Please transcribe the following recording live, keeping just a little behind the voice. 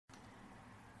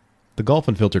The Golf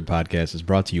Unfiltered podcast is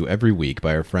brought to you every week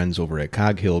by our friends over at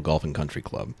Cog Hill Golf and Country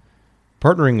Club.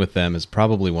 Partnering with them is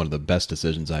probably one of the best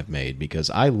decisions I've made because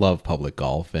I love public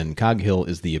golf, and Cog Hill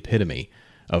is the epitome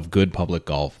of good public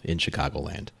golf in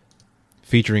Chicagoland.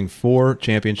 Featuring 4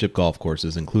 championship golf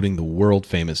courses, including the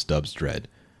world-famous Stubbs Dread,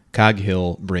 Cog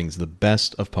Hill brings the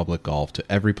best of public golf to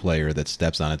every player that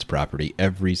steps on its property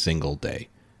every single day.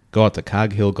 Go out to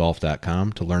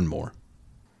coghillgolf.com to learn more.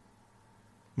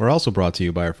 We're also brought to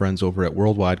you by our friends over at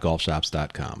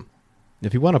worldwidegolfshops.com.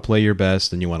 If you want to play your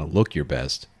best and you want to look your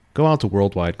best, go out to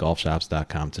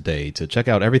worldwidegolfshops.com today to check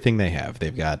out everything they have.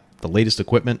 They've got the latest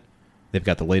equipment, they've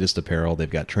got the latest apparel, they've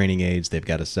got training aids, they've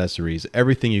got accessories,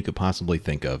 everything you could possibly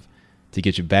think of to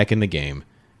get you back in the game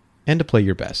and to play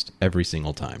your best every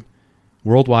single time.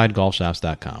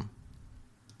 worldwidegolfshops.com.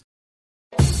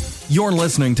 You're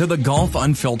listening to the Golf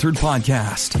Unfiltered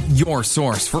podcast, your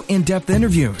source for in-depth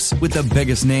interviews with the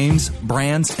biggest names,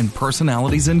 brands, and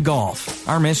personalities in golf.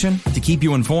 Our mission? To keep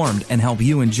you informed and help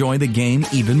you enjoy the game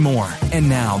even more. And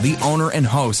now, the owner and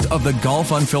host of the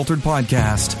Golf Unfiltered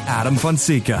podcast, Adam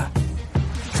Fonseca.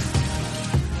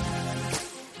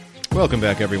 Welcome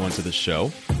back, everyone, to the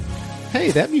show.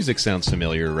 Hey, that music sounds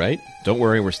familiar, right? Don't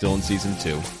worry, we're still in Season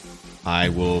 2. I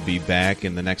will be back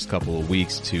in the next couple of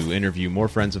weeks to interview more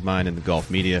friends of mine in the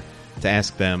golf media to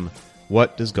ask them,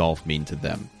 what does golf mean to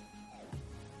them?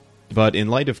 But in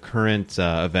light of current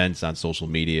events on social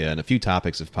media and a few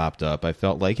topics have popped up, I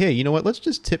felt like, hey, you know what? Let's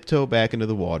just tiptoe back into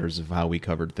the waters of how we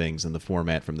covered things in the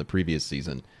format from the previous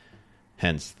season.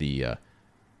 Hence the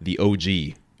OG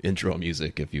intro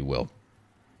music, if you will.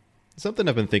 Something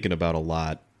I've been thinking about a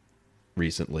lot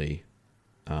recently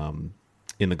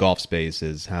in the golf space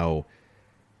is how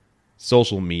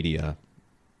social media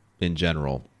in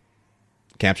general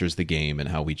captures the game and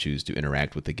how we choose to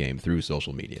interact with the game through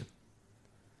social media.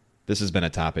 This has been a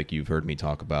topic you've heard me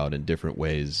talk about in different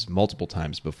ways multiple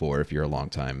times before if you're a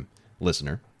longtime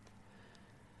listener.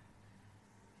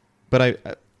 But I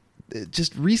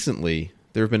just recently,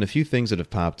 there have been a few things that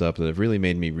have popped up that have really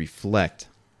made me reflect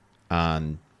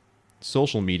on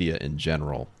social media in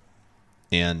general.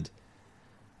 And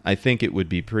I think it would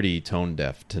be pretty tone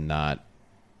deaf to not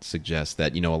suggest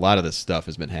that, a lot of this stuff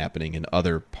has been happening in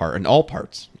all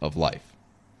parts of life.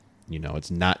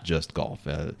 It's not just golf.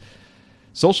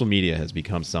 Social media has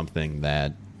become something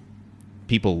that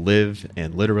people live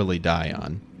and literally die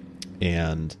on.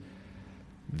 And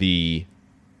the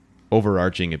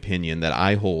overarching opinion that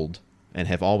I hold and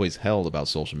have always held about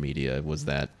social media was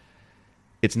that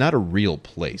it's not a real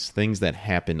place. Things that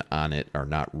happen on it are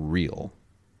not real.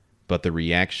 But the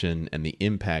reaction and the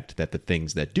impact that the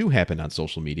things that do happen on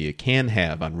social media can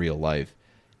have on real life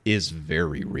is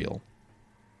very real.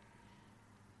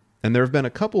 And there have been a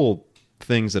couple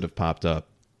things that have popped up,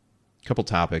 a couple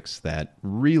topics that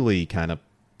really kind of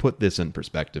put this in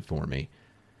perspective for me.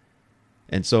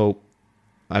 And so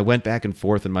I went back and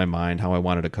forth in my mind how I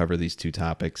wanted to cover these two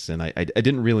topics, and I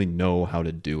didn't really know how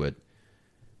to do it.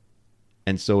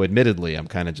 And so admittedly, I'm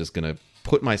kind of just going to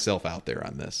put myself out there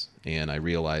on this. And I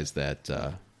realized that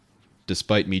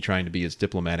despite me trying to be as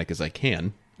diplomatic as I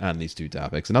can on these two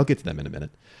topics, and I'll get to them in a minute,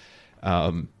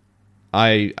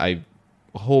 I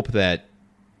hope that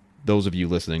those of you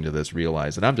listening to this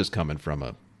realize that I'm just coming from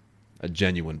a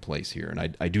genuine place here,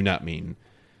 and I do not mean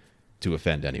to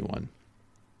offend anyone.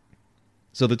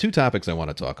 So the two topics I want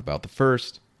to talk about, the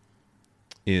first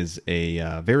is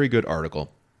a very good article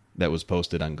that was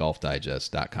posted on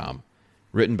golfdigest.com,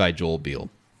 written by Joel Beal,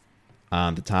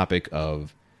 on the topic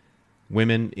of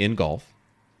women in golf,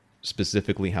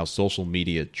 specifically how social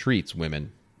media treats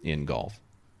women in golf.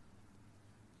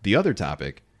 The other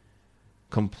topic,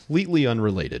 completely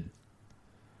unrelated,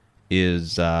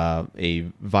 is a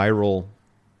viral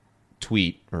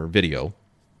tweet or video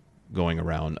going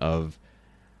around of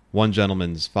one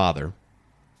gentleman's father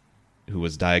who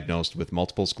was diagnosed with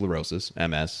multiple sclerosis,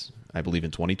 MS, I believe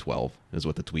in 2012, is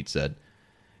what the tweet said.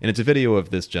 And it's a video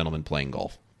of this gentleman playing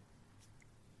golf.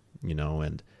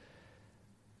 And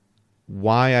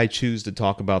why I choose to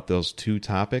talk about those two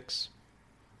topics?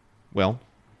 Well,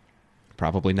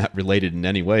 probably not related in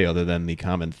any way other than the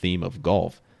common theme of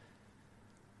golf.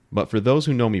 But for those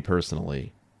who know me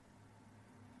personally,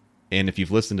 and if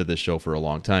you've listened to this show for a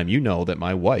long time, you know that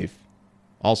my wife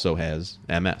also has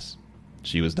MS.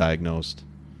 She was diagnosed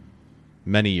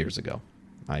many years ago.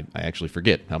 I actually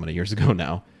forget how many years ago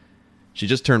now. She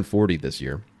just turned 40 this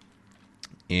year,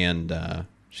 and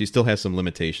she still has some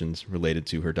limitations related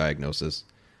to her diagnosis,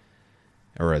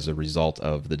 or as a result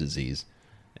of the disease,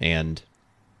 and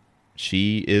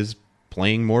she is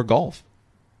playing more golf,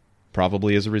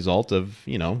 probably as a result of,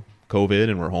 COVID,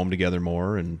 and we're home together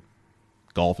more, and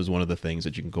Golf is one of the things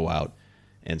that you can go out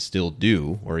and still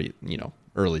do, or, you know,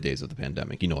 early days of the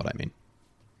pandemic. You know what I mean?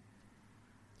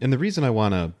 And the reason I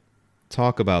want to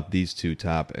talk about these two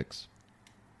topics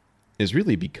is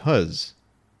really because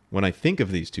when I think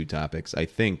of these two topics, I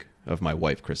think of my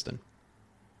wife, Kristen.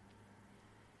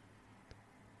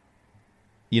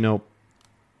 You know,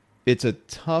 it's a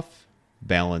tough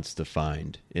balance to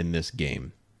find in this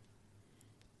game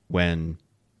when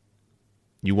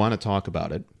you want to talk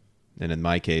about it, and in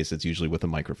my case, it's usually with a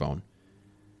microphone,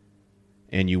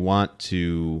 and you want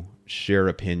to share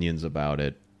opinions about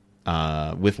it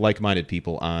with like-minded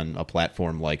people on a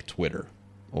platform like Twitter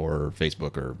or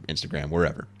Facebook or Instagram,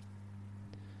 wherever.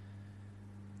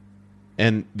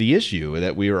 And the issue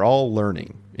that we are all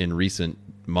learning in recent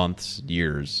months,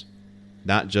 years,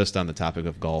 not just on the topic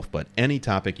of golf, but any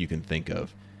topic you can think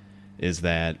of, is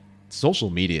that social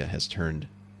media has turned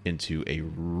into a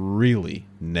really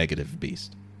negative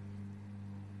beast.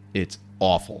 It's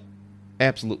awful.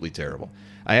 Absolutely terrible.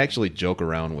 I actually joke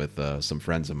around with some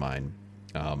friends of mine.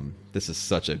 This is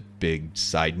such a big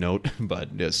side note, but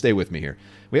stay with me here.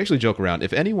 We actually joke around.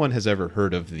 If anyone has ever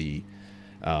heard of the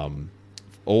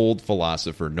old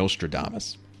philosopher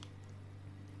Nostradamus,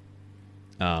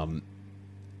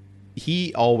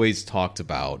 he always talked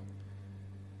about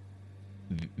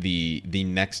the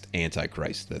next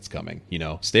Antichrist that's coming. You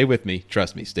know, stay with me,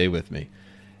 trust me, stay with me.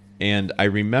 And I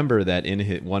remember that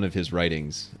in one of his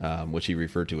writings, which he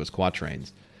referred to as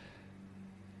quatrains,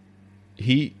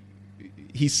 he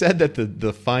said that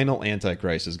the final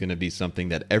Antichrist is going to be something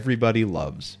that everybody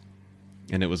loves,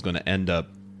 and it was going to end up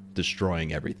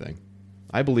destroying everything.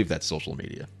 I believe that's social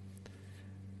media.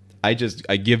 I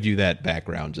give you that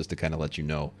background just to kind of let you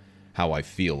know how I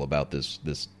feel about this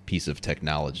piece of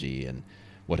technology and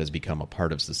what has become a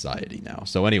part of society now.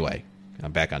 So anyway,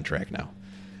 I'm back on track now.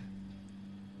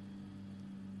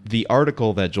 The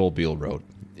article that Joel Beal wrote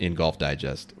in Golf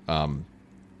Digest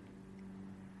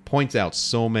points out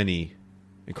so many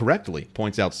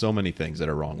things that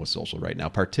are wrong with social right now,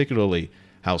 particularly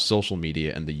how social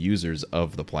media and the users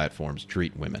of the platforms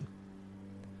treat women.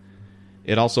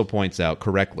 It also points out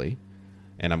correctly,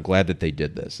 and I'm glad that they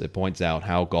did this, it points out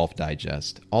how Golf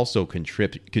Digest also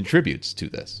contributes to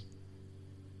this.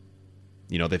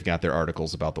 You know, they've got their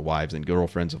articles about the wives and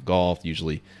girlfriends of golf,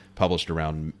 usually published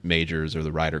around majors or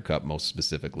the Ryder Cup most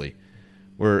specifically,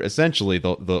 where essentially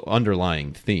the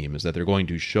underlying theme is that they're going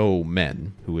to show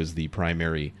men, who is the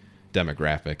primary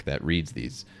demographic that reads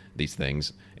these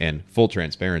things, and full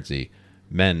transparency,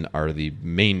 men are the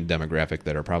main demographic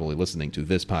that are probably listening to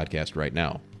this podcast right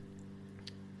now.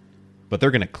 But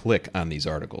they're going to click on these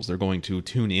articles. They're going to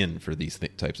tune in for these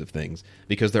types of things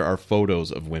because there are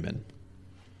photos of women.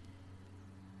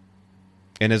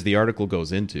 And as the article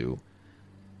goes into,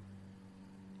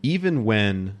 even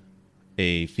when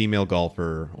a female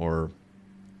golfer or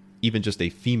even just a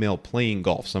female playing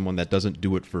golf, someone that doesn't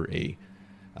do it for a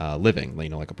living, you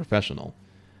know, like a professional,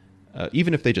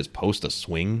 even if they just post a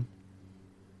swing,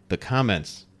 the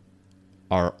comments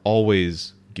are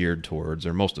always geared towards,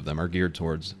 or most of them are geared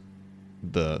towards,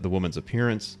 the woman's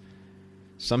appearance,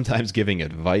 sometimes giving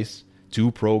advice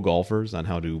to pro golfers on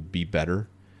how to be better,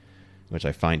 which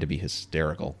I find to be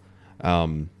hysterical,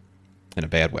 in a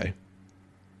bad way.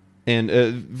 And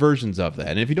versions of that.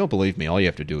 And if you don't believe me, all you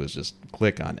have to do is just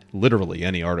click on literally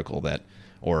any article that,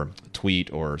 or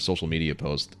tweet or social media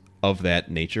post of that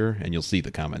nature, and you'll see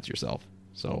the comments yourself.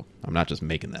 So I'm not just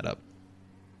making that up.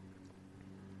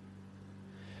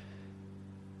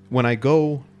 When I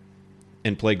go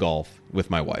and play golf with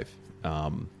my wife,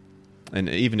 and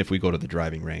even if we go to the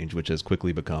driving range, which has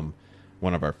quickly become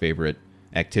one of our favorite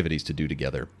activities to do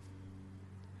together,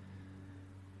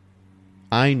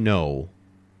 I know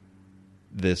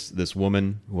this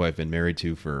woman who I've been married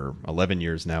to for 11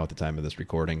 years now at the time of this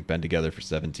recording, been together for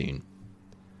 17,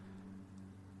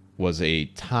 was a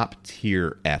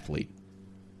top-tier athlete.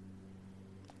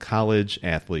 College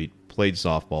athlete, played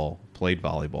softball, played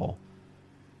volleyball,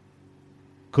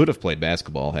 could have played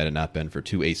basketball had it not been for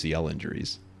 2 ACL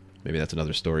injuries. Maybe that's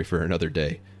another story for another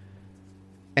day.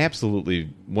 Absolutely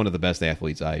one of the best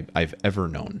athletes I've ever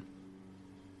known.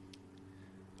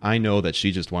 I know that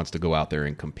she just wants to go out there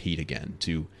and compete again,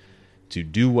 to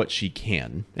do what she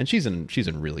can. And she's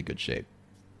in really good shape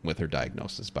with her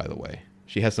diagnosis, by the way.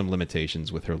 She has some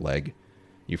limitations with her leg.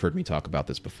 You've heard me talk about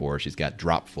this before. She's got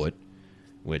drop foot,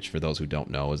 which for those who don't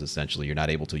know is essentially you're not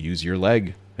able to use your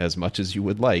leg as much as you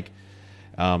would like.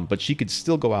 But she could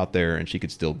still go out there and she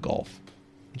could still golf.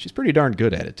 And she's pretty darn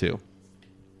good at it too.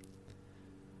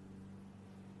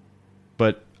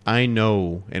 But I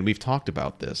know, and we've talked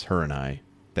about this, her and I,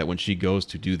 that when she goes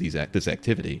to do this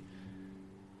activity,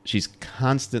 she's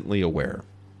constantly aware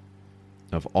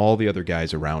of all the other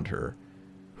guys around her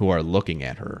who are looking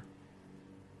at her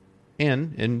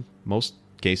and, in most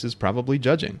cases, probably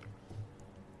judging.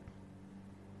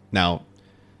 Now,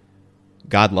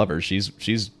 God love her,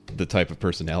 she's the type of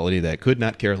personality that could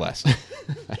not care less.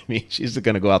 I mean, she's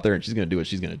going to go out there and she's going to do what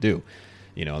she's going to do.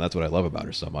 You know, that's what I love about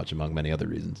her so much, among many other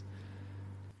reasons.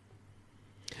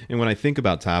 And when I think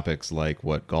about topics like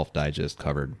what Golf Digest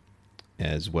covered,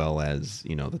 as well as,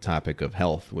 you know, the topic of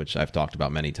health, which I've talked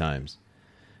about many times,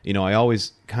 you know, I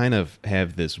always kind of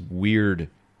have this weird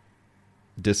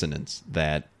dissonance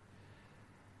that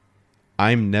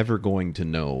I'm never going to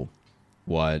know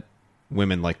what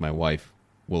women like my wife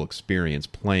will experience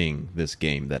playing this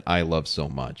game that I love so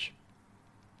much,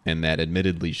 and that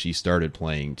admittedly she started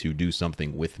playing to do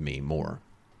something with me more,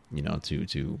 you know,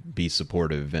 to be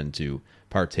supportive and to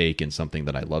partake in something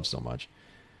that I love so much.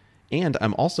 And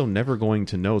I'm also never going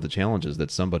to know the challenges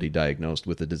that somebody diagnosed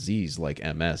with a disease like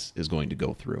MS is going to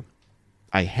go through.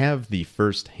 I have the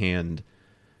first-hand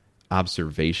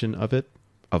observation of it,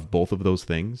 of both of those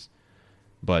things,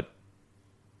 but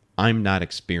I'm not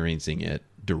experiencing it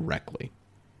directly,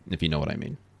 if you know what I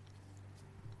mean.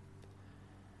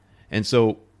 And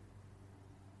so,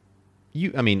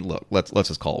 look, let's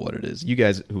just call it what it is. You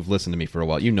guys who've listened to me for a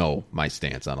while, you know my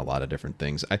stance on a lot of different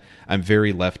things. I'm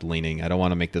very left-leaning. I don't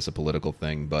want to make this a political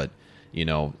thing, but, you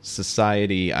know,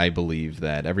 society, I believe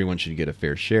that everyone should get a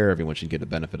fair share. Everyone should get a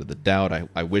benefit of the doubt.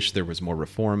 I wish there was more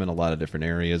reform in a lot of different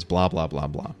areas, blah, blah, blah,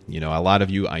 blah. You know, a lot of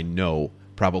you I know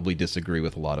probably disagree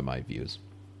with a lot of my views.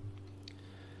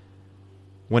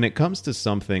 When it comes to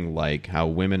something like how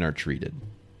women are treated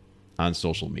on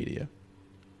social media,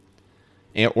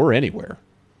 or anywhere,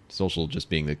 social just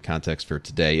being the context for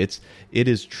today, it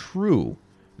is true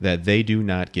that they do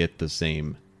not get the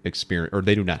same experience, or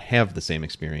they do not have the same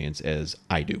experience as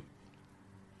I do.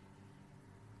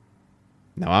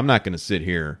 Now, I'm not going to sit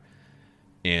here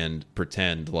and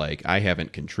pretend like I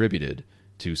haven't contributed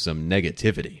to some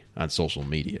negativity on social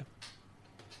media.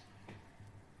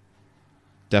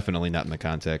 Definitely not in the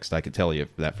context, I could tell you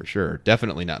that for sure.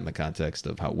 Definitely not in the context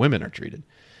of how women are treated.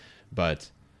 But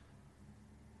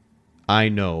I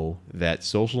know that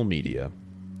social media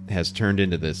has turned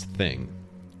into this thing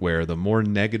where the more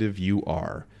negative you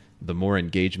are, the more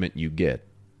engagement you get,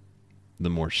 the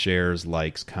more shares,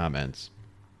 likes, comments.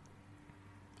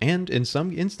 And in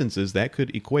some instances, that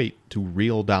could equate to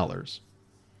real dollars.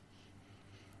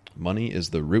 Money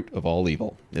is the root of all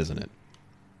evil, isn't it?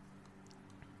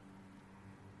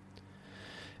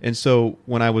 And so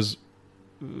when I was,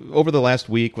 over the last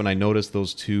week, when I noticed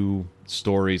those two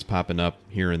stories popping up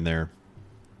here and there,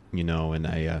 you know, and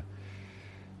I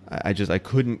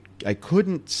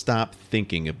couldn't stop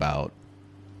thinking about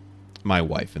my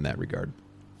wife in that regard.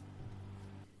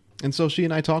 And so she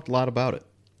and I talked a lot about it.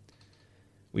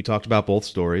 We talked about both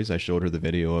stories. I showed her the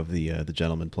video of the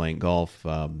gentleman playing golf,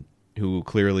 who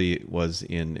clearly was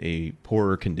in a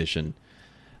poorer condition,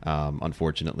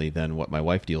 unfortunately, than what my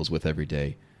wife deals with every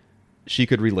day. She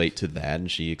could relate to that, and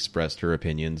she expressed her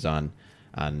opinions on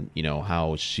you know,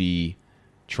 how she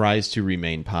tries to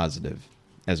remain positive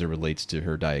as it relates to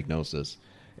her diagnosis.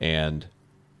 And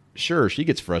sure, she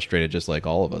gets frustrated just like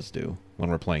all of us do when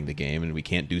we're playing the game and we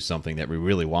can't do something that we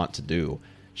really want to do.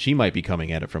 She might be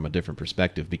coming at it from a different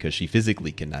perspective because she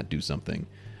physically cannot do something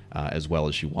as well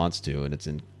as she wants to, and it's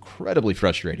incredibly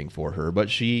frustrating for her,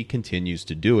 but she continues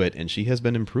to do it, and she has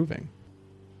been improving.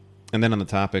 And then on the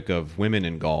topic of women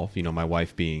in golf, you know, my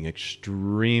wife being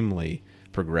extremely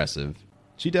progressive,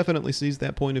 she definitely sees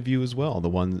that point of view as well,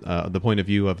 the point of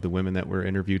view of the women that were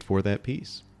interviewed for that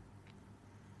piece.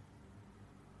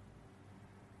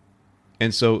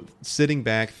 And so sitting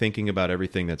back, thinking about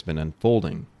everything that's been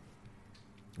unfolding,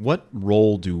 what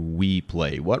role do we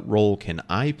play? What role can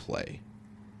I play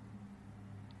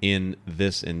in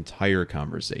this entire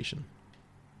conversation?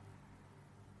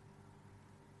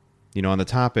 You know, on the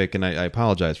topic, and I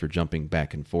apologize for jumping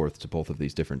back and forth to both of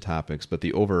these different topics, but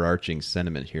the overarching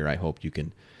sentiment here, I hope you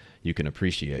can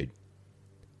appreciate.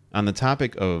 On the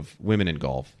topic of women in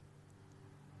golf,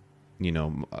 you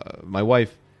know, my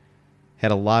wife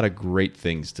had a lot of great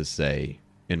things to say,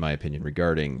 in my opinion,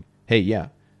 regarding, hey, yeah,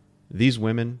 these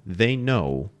women, they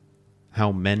know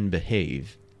how men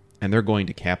behave, and they're going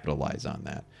to capitalize on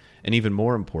that. And even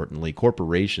more importantly,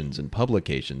 corporations and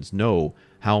publications know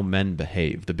how men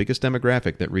behave. The biggest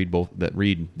demographic that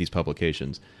read these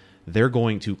publications, they're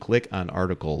going to click on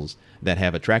articles that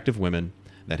have attractive women,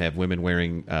 that have women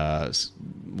wearing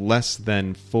less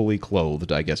than fully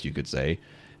clothed, I guess you could say,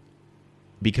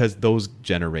 because those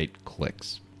generate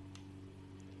clicks.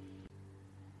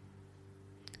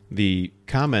 the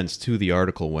comments to the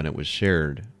article when it was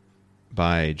shared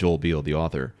by Joel Beal, the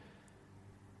author,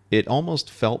 it almost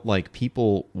felt like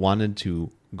people wanted to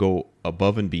go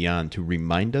above and beyond to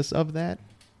remind us of that.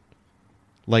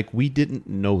 Like we didn't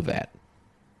know that.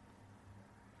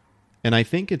 And I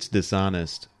think it's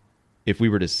dishonest if we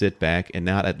were to sit back and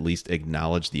not at least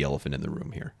acknowledge the elephant in the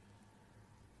room here.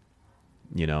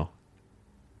 You know?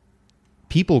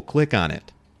 People click on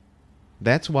it.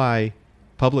 That's why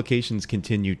publications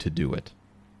continue to do it.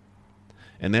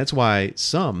 And that's why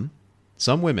some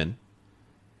women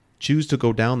choose to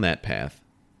go down that path,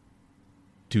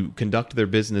 to conduct their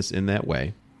business in that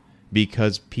way,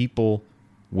 because people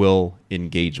will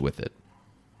engage with it.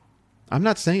 I'm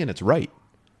not saying it's right.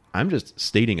 I'm just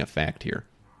stating a fact here.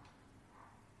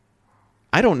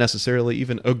 I don't necessarily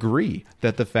even agree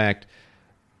that the fact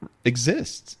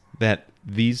exists that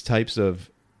these types of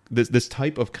this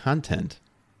type of content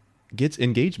gets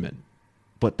engagement,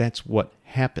 but that's what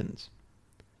happens.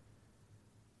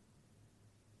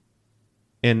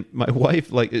 And my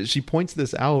wife, like, she points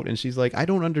this out and she's like, I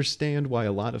don't understand why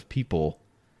a lot of people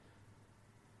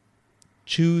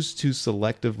choose to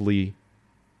selectively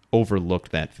overlook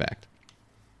that fact.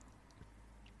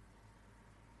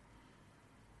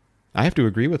 I have to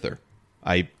agree with her.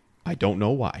 I don't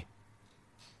know why.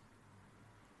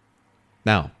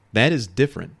 Now, that is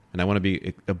different, and I want to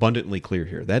be abundantly clear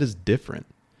here. That is different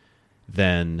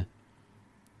than,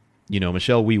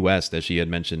 Michelle Wee West, as she had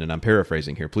mentioned, and I'm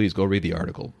paraphrasing here. Please go read the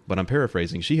article. But I'm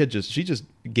paraphrasing. She just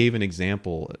gave an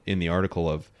example in the article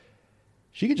of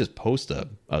she could just post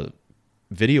a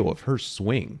video of her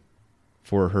swing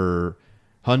for her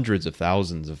hundreds of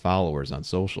thousands of followers on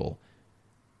social.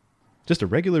 Just a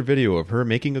regular video of her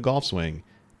making a golf swing,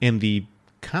 and the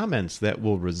comments that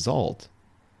will result,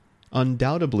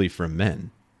 undoubtedly from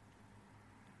men,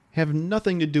 have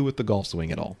nothing to do with the golf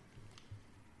swing at all.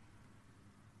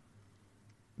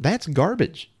 That's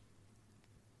garbage.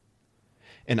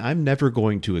 And I'm never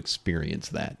going to experience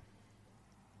that.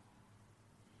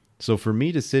 So for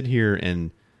me to sit here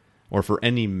or for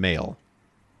any male,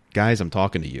 guys, I'm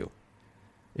talking to you.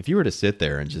 If you were to sit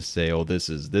there and just say, oh, this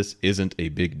isn't a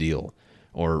big deal,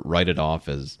 or write it off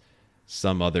as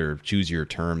some other choose your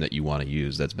term that you want to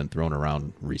use that's been thrown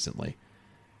around recently,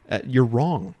 you're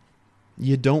wrong.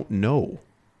 You don't know.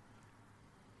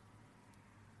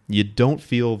 You don't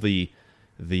feel the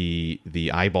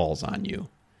eyeballs on you.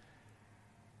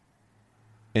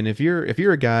 And if you're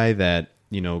a guy that,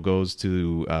 goes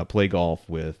to play golf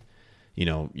with,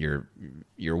 your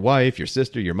wife, your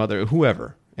sister, your mother,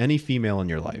 whoever, any female in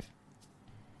your life,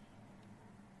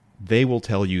 they will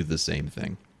tell you the same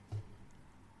thing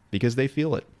because they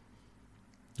feel it.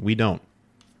 We don't.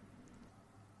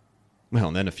 Well,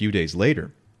 and then a few days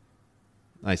later,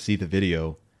 I see the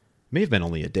video, may have been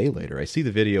only a day later, I see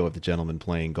the video of the gentleman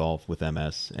playing golf with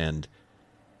MS, and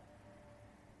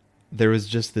there was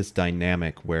just this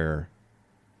dynamic where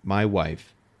my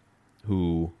wife,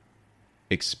 who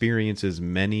experiences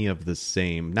many of the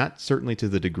same, not certainly to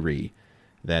the degree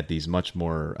that these much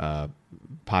more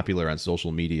popular on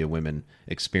social media women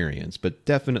experience, but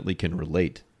definitely can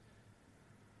relate.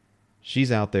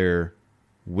 She's out there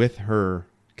with her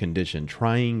condition,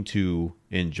 trying to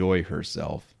enjoy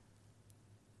herself,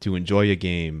 to enjoy a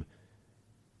game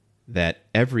that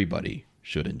everybody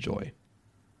should enjoy.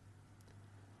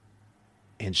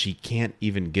 And she can't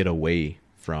even get away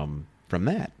from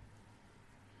that.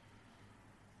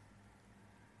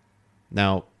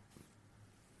 Now,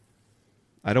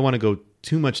 I don't want to go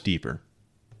too much deeper.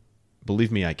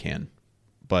 Believe me, I can.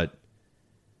 But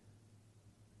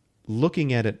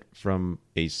looking at it from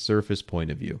a surface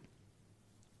point of view,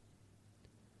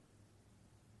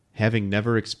 having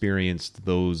never experienced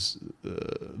those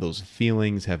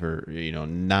feelings,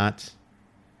 not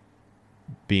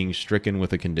being stricken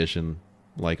with a condition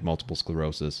like multiple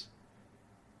sclerosis,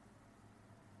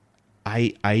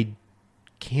 I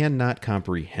cannot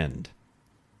comprehend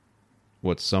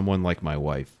what someone like my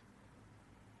wife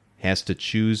has to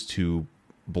choose to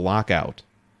block out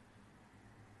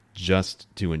just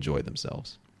to enjoy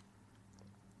themselves.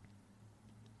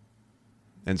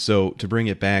 And so, to bring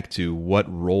it back to what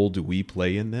role do we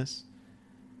play in this?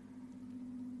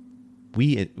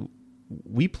 We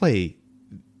play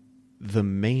the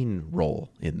main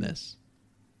role in this.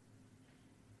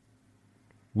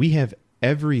 We have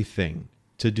everything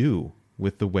to do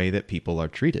with the way that people are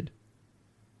treated.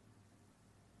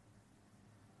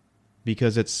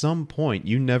 Because at some point,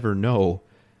 you never know,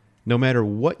 no matter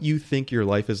what you think your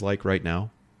life is like right now,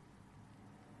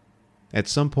 at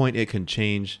some point it can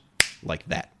change like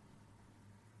that.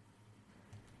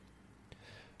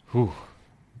 Whew.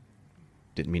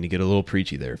 Didn't mean to get a little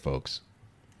preachy there, folks.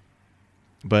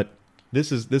 But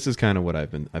this is kind of what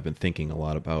I've been thinking a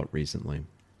lot about recently.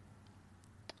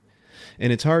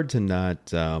 And it's hard to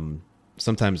not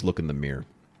sometimes look in the mirror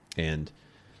and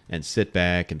sit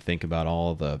back and think about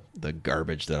all the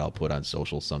garbage that I'll put on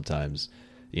social sometimes,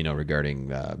 regarding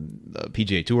the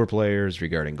PGA Tour players,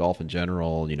 regarding golf in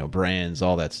general, brands,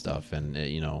 all that stuff. And,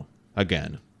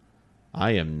 again,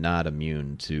 I am not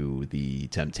immune to the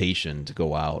temptation to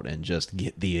go out and just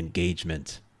get the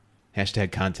engagement.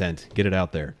 Hashtag content, get it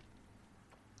out there.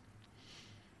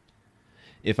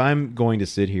 If I'm going to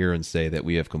sit here and say that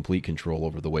we have complete control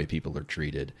over the way people are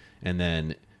treated and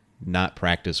then not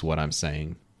practice what I'm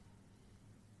saying,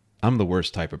 I'm the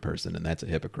worst type of person, and that's a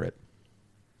hypocrite.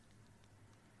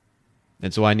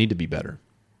 And so I need to be better,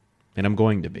 and I'm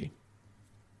going to be.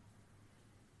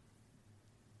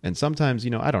 And sometimes,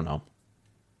 I don't know.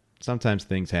 Sometimes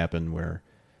things happen where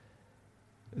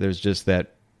there's just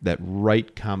that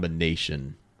right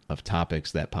combination of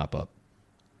topics that pop up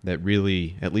that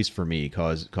really, at least for me,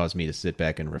 cause me to sit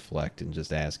back and reflect and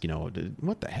just ask,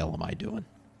 what the hell am I doing?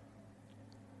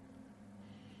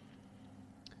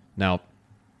 Now,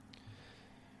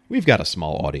 we've got a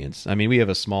small audience. I mean, we have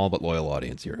a small but loyal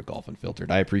audience here at Golf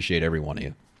Unfiltered. I appreciate every one of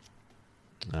you.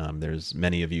 There's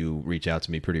many of you reach out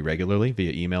to me pretty regularly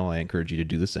via email. I encourage you to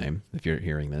do the same if you're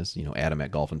hearing this.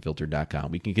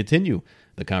 Adam@golfunfiltered.com. We can continue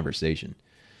the conversation.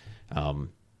 And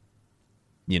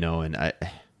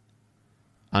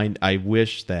I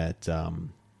wish that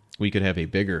we could have a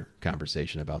bigger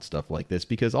conversation about stuff like this,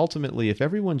 because ultimately, if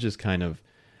everyone just kind of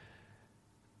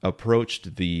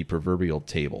approached the proverbial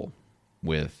table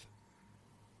with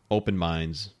open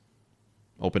minds,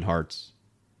 open hearts,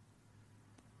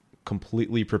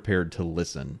 completely prepared to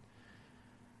listen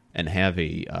and have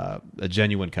a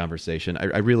genuine conversation,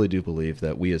 I really do believe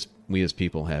that we as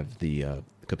people have the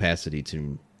capacity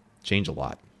to change a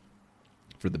lot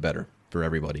for the better for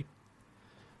everybody.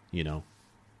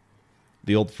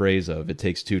 The old phrase of "it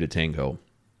takes two to tango,"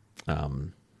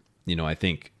 I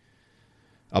think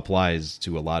applies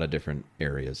to a lot of different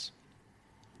areas.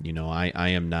 I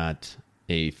am not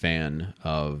a fan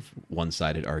of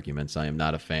one-sided arguments. I am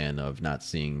not a fan of not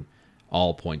seeing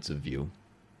all points of view.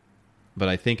 But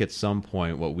I think at some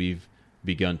point what we've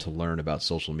begun to learn about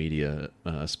social media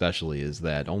especially is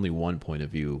that only one point of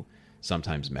view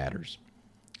sometimes matters.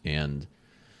 And,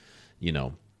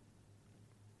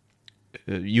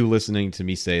 you listening to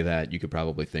me say that, you could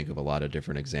probably think of a lot of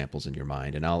different examples in your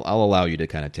mind. And I'll allow you to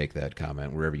kind of take that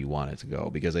comment wherever you want it to go,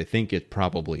 because I think it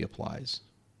probably applies.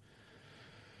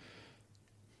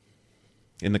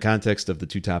 In the context of the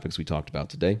two topics we talked about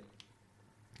today,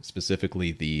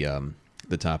 specifically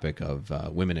the topic of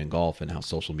women in golf and how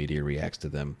social media reacts to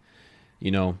them,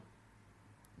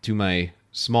 to my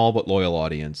small but loyal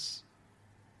audience,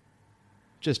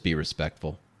 just be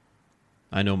respectful.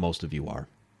 I know most of you are.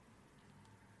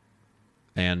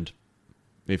 And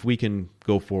if we can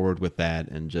go forward with that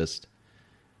and just,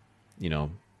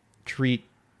 treat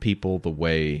people the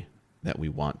way that we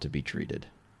want to be treated.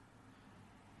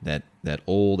 That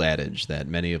old adage that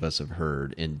many of us have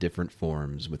heard in different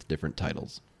forms with different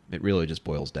titles. It really just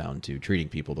boils down to treating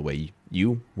people the way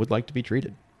you would like to be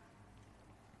treated.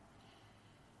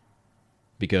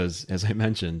 Because, as I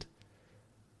mentioned,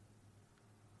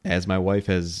 as my wife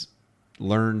has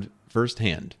learned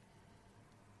firsthand,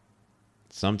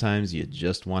 sometimes you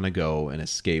just want to go and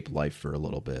escape life for a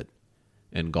little bit.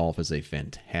 And golf is a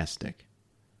fantastic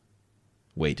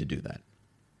way to do that.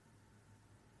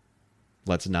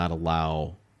 Let's not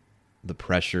allow the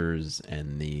pressures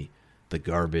and the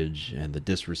garbage and the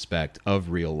disrespect of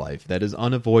real life that is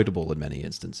unavoidable in many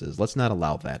instances. Let's not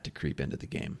allow that to creep into the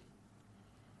game.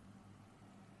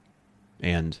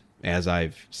 And as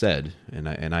I've said, and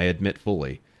I admit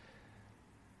fully,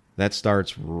 that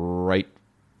starts right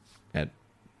at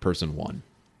person one.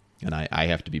 And I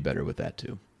have to be better with that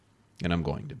too. And I'm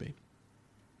going to be.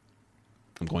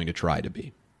 I'm going to try to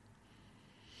be.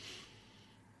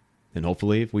 And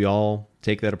hopefully, if we all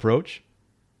take that approach,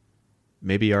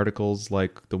 maybe articles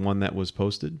like the one that was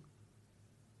posted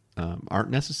aren't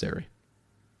necessary.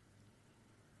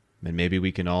 And maybe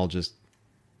we can all just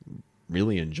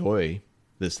really enjoy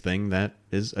this thing that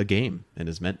is a game and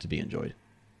is meant to be enjoyed.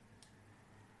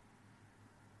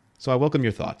 So I welcome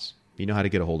your thoughts. You know how to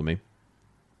get a hold of me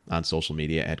on social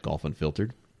media at Golf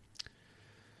Unfiltered.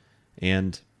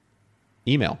 And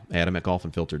email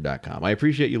Adam@golfunfiltered.com. I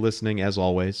appreciate you listening, as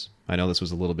always. I know this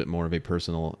was a little bit more of a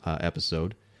personal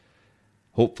episode.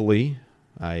 Hopefully,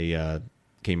 I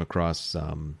came across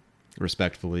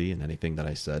respectfully in anything that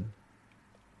I said.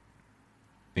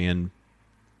 And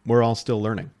we're all still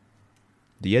learning.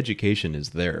 the education is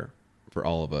there for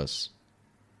all of us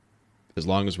as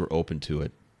long as we're open to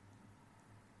it.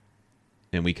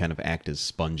 And we kind of act as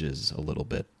sponges a little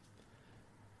bit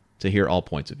to hear all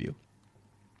points of view.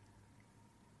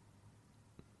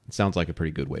 It sounds like a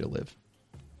pretty good way to live.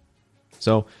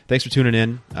 So, thanks for tuning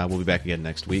in. We'll be back again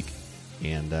next week.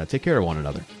 And take care of one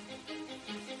another.